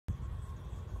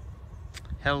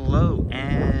Hello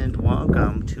and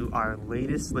welcome to our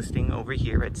latest listing over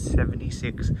here at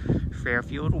 76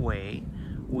 Fairfield Way.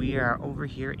 We are over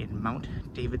here in Mount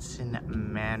Davidson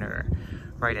Manor,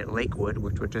 right at Lakewood,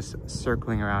 which we're just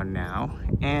circling around now,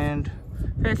 and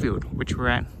Fairfield, which we're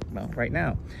at, well, right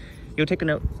now. You'll take a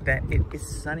note that it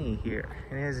is sunny here,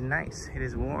 and it is nice, it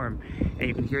is warm, and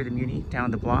you can hear the MUNI down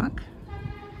the block.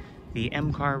 The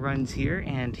M car runs here,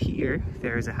 and here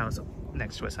there is a house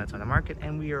next to us that's on the market,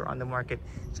 and we are on the market.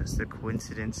 Just a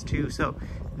coincidence too. So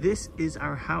this is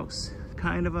our house,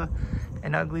 kind of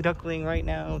an ugly duckling right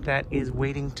now that is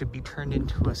waiting to be turned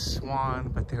into a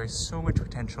swan, but there is so much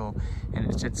potential,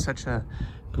 and it's at such a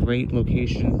great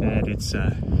location that it's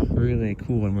really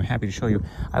cool, and we're happy to show you.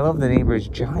 I love the neighbor's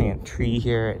giant tree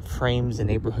here. It frames the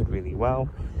neighborhood really well.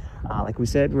 Like we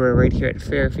said, we're right here at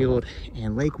Fairfield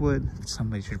and Lakewood.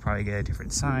 Somebody should probably get a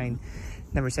different sign.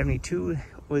 Number 72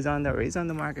 is on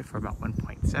the market for about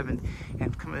 1.7.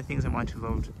 And some of the things I want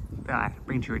to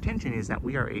bring to your attention is that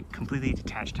we are a completely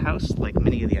detached house, like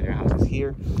many of the other houses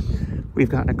here. We've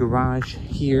got a garage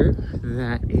here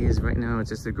that is, right now, it's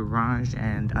just a garage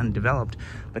and undeveloped,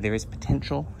 but there is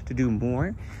potential to do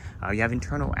more. You have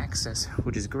internal access,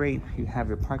 which is great. You have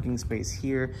your parking space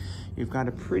here. You've got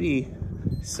a pretty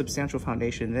substantial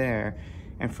foundation there.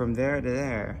 And from there to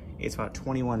there, it's about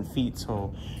 21 feet,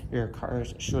 so your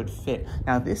cars should fit.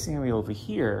 Now this area over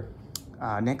here,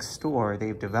 next door,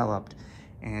 they've developed,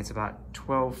 and it's about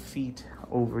 12 feet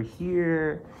over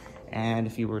here. And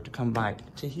if you were to come by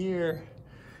to here,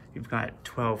 you've got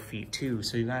 12 feet too.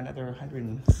 So you've got another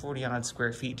 140 odd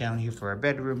square feet down here for a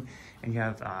bedroom. And you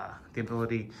have the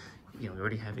ability, we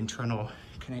already have internal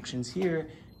connections here.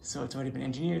 So it's already been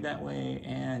engineered that way.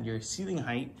 And your ceiling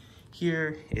height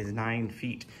here is 9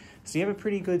 feet. So you have a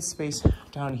pretty good space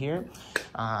down here.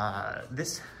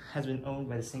 This has been owned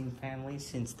by the same family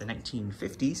since the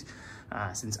 1950s,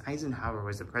 since Eisenhower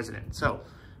was the president. So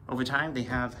over time, they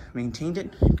have maintained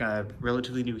it. Got a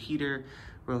relatively new heater,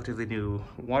 relatively new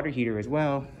water heater as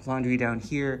well, laundry down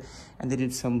here, and they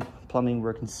did some plumbing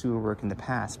work and sewer work in the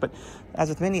past. But as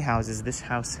with many houses, this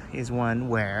house is one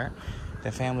where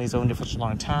the family's owned it for such a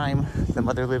long time. The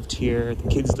mother lived here, the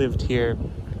kids lived here,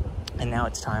 and now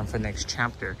it's time for the next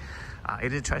chapter.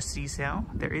 It is a trustee sale.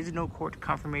 There is no court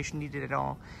confirmation needed at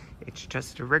all. It's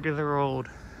just a regular old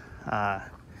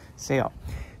sale.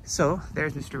 So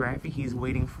there's Mr. Raffy. He's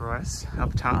waiting for us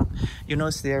up top. You'll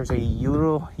notice there's a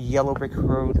little yellow brick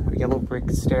road, yellow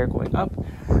brick stair going up.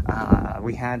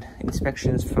 We had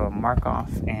inspections from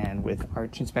Markoff and with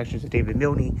arch inspections of David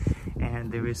Milne,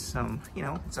 and there is some,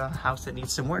 it's a house that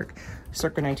needs some work.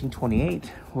 Circa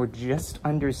 1928, we're just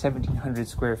under 1,700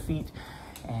 square feet,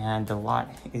 and the lot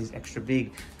is extra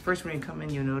big. First, when you come in,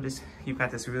 you'll notice you've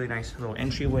got this really nice little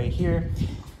entryway here.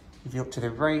 If you look to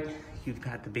the right, you've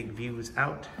got the big views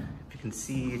out. If you can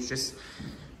see, it's just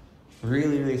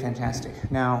really, really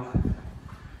fantastic. Now,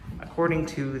 according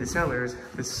to the sellers,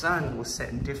 the sun will set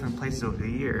in different places over the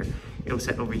year. It'll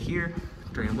set over here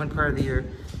during one part of the year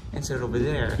and set over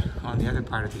there on the other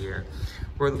part of the year.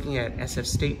 We're looking at SF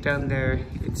State down there.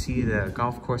 You can see the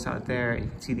golf course out there. You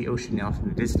can see the ocean off in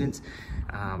the distance.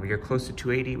 You're close to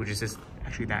 280, which is just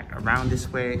actually that around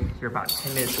this way. You're about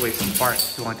 10 minutes away from BART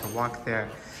if you want to walk there.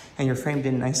 And you're framed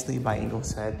in nicely by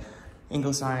Ingleside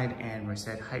and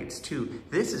Merced Heights too.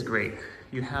 This is great.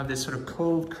 You have this sort of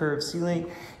coved curved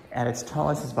ceiling. At its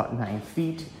tallest, it's about 9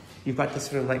 feet. You've got this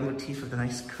sort of light motif of the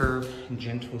nice curved and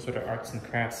gentle sort of arts and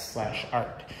crafts /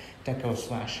 art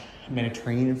deco /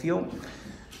 Mediterranean feel.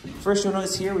 First, you'll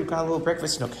notice here we've got a little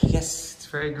breakfast nook. Yes, it's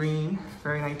very green,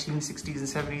 very 1960s and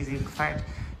 70s. In fact,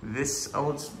 this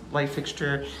old light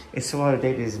fixture is so out of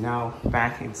date, it is now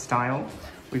back in style.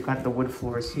 We've got the wood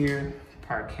floors here,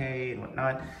 parquet and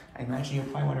whatnot. I imagine you'll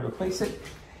probably want to replace it.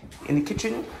 In the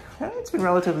kitchen, it's been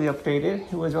relatively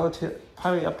updated. It was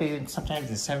probably updated sometimes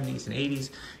in the 70s and 80s.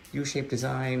 U-shaped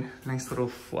design, nice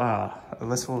little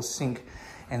little sink,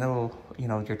 and little,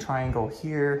 your triangle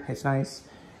here. It's nice.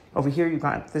 Over here, you've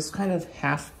got this kind of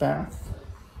half bath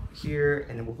here,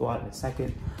 and then we'll go out in a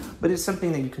second. But it's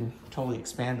something that you can totally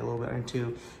expand a little bit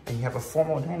into. And you have a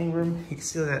formal dining room. You can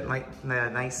see that the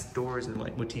nice doors and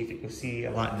light motif that you'll see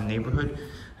a lot in the neighborhood.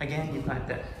 Again, you've got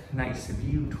that nice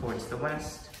view towards the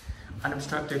west.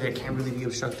 Unobstructed, it can't really be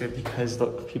obstructed because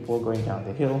look, people are going down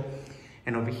the hill.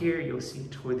 And over here, you'll see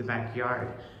toward the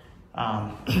backyard.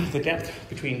 The depth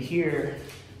between here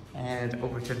and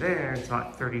over to there is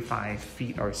about 35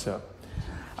 feet or so.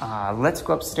 Let's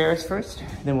go upstairs first,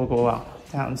 then we'll go out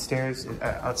downstairs,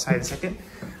 outside in a second.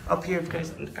 Up here,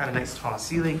 guys, got a nice tall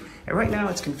ceiling. And right now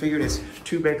it's configured as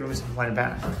 2 bedrooms and 1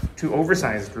 bath, 2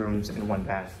 oversized rooms and 1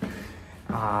 bath.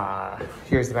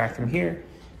 Here's the bathroom here.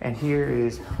 And here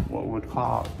is what would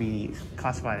be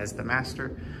classified as the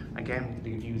master. Again,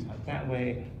 the views out that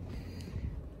way.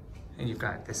 And you've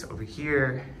got this over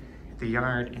here, the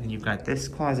yard, and then you've got this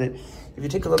closet. If you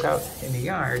take a look out in the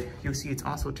yard, you'll see it's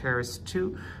also terraced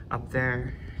too, up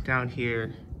there, down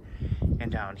here,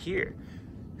 and down here.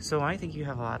 So I think you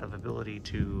have a lot of ability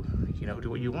to, you know, do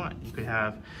what you want. You could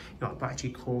have, you know, a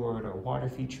bocce court or water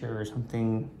feature or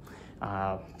something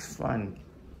fun.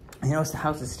 You notice the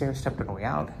house is stair-stepped on the way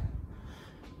out.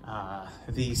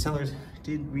 The sellers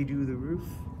did redo the roof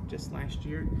just last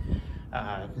year.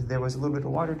 There was a little bit of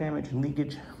water damage and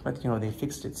leakage, but you know, they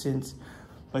fixed it since.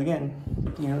 But again,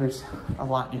 you know, there's a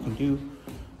lot you can do.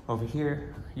 Over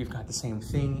here, you've got the same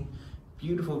thing.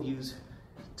 Beautiful views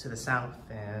to the south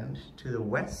and to the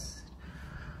west.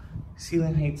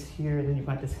 Ceiling heights here, then you've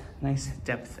got this nice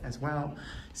depth as well.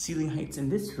 Ceiling heights in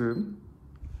this room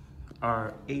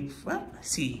are 8 foot, well, let's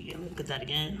see, look at that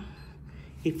again.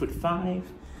 8'5",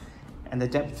 and the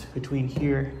depth between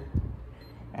here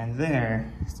and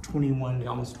there is 21,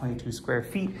 almost 22 square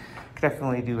feet. Could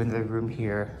definitely do another room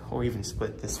here, or even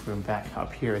split this room back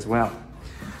up here as well.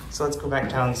 So let's go back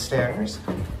downstairs.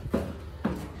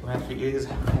 Rafi is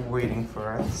waiting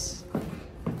for us.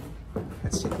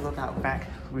 Let's take a look out back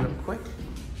real quick.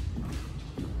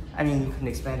 I mean, you can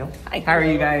expand them. Hi, how are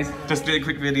you guys? Just did a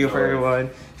quick video for everyone.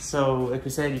 So, like we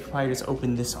said, you can probably just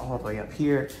open this all the way up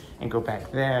here and go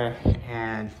back there,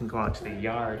 and you can go out to the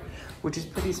yard, which is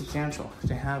pretty substantial.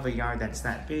 To have a yard that's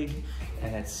that big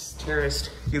and it's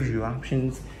terraced gives you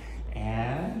options,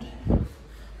 and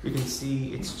you can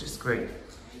see it's just great.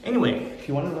 Anyway, if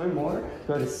you want to learn more,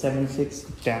 go to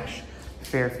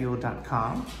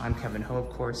 76-fairfield.com. I'm Kevin Ho, of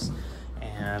course.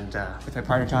 And with my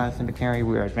partner, Jonathan McNarry,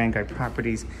 we're at Vanguard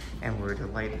Properties, and we're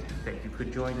delighted that you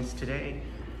could join us today.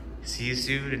 See you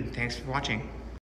soon, and thanks for watching.